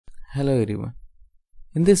Hello everyone.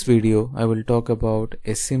 In this video, I will talk about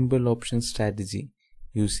a simple option strategy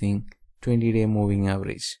using 20-day moving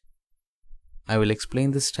average. I will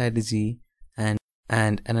explain the strategy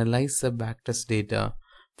and analyze the backtest data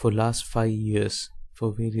for last 5 years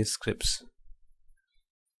for various scripts.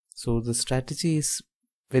 So the strategy is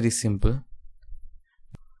very simple.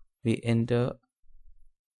 We enter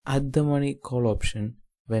at the money call option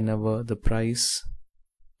whenever the price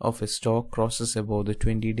of a stock crosses above the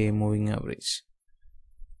 20-day moving average,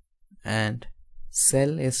 and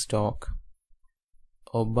sell a stock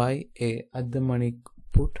or buy a at the money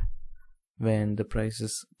put when the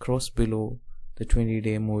prices cross below the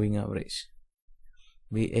 20-day moving average.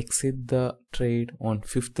 We exit the trade on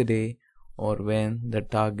 5th day or when the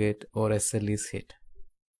target or SL is hit.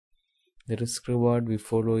 The risk reward we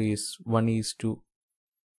follow is 1:2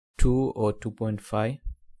 or 2.5.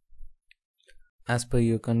 As per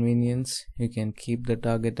your convenience, you can keep the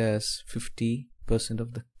target as 50%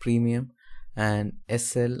 of the premium, and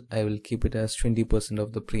SL I will keep it as 20%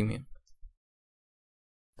 of the premium.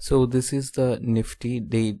 So this is the Nifty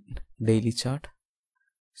daily chart.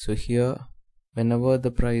 So here, whenever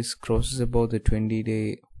the price crosses above the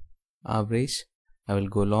 20-day average, I will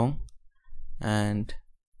go long, and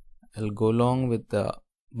I'll go long with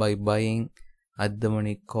by buying at the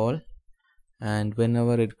money call. And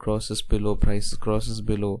whenever it crosses below, price crosses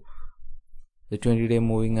below the 20-day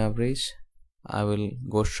moving average, I will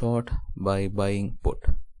go short by buying put.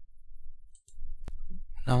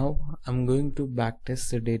 Now I'm going to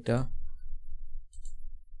backtest the data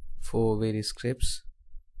for various scripts.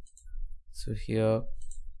 So here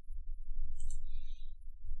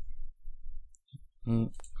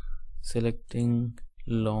selecting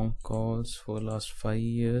long calls for last 5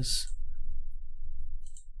 years.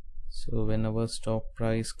 So whenever stock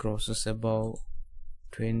price crosses above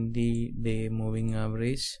 20-day moving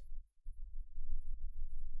average,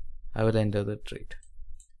 I will enter the trade.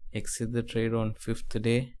 Exit the trade on 5th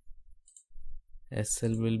day.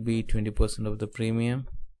 SL will be 20% of the premium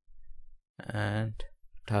and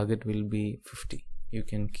target will be 50. You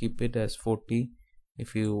can keep it as 40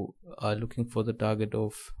 if you are looking for the target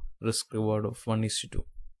of risk reward of 1:2.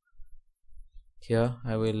 Here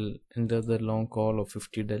I will enter the long call of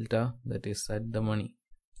 50 delta, that is at the money.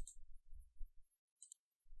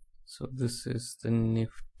 So this is the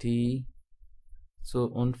Nifty.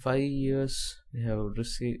 So on 5 years we have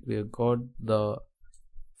got the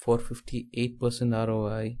 458%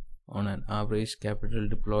 ROI on an average capital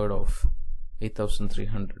deployed of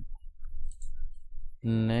 8,300.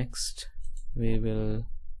 Next we will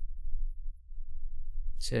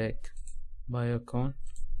check Biocon.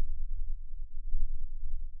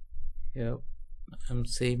 Here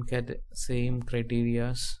same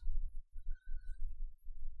criterias.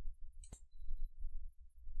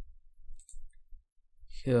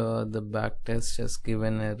 Here the backtest has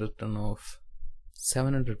given a return of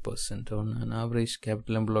 700% on an average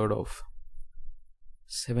capital employed of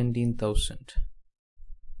 17,000.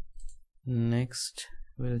 Next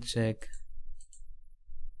we'll check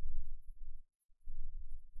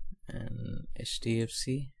an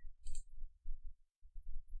HDFC.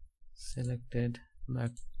 Selected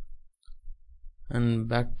back, and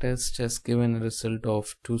backtest has given a result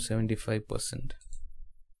of 275%.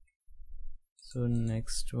 So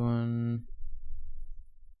next one,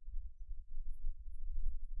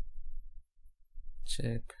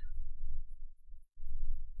 check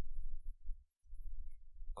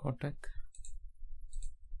Kotak.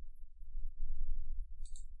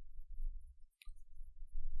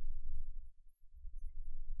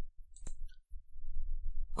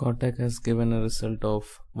 Kotak has given a result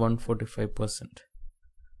of 145%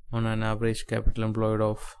 on an average capital employed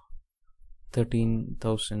of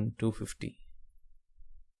 13,250.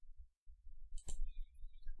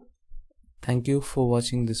 Thank you for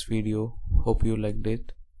watching this video. Hope you liked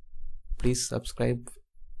it. Please subscribe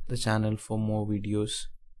the channel for more videos.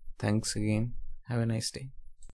 Thanks again. Have a nice day.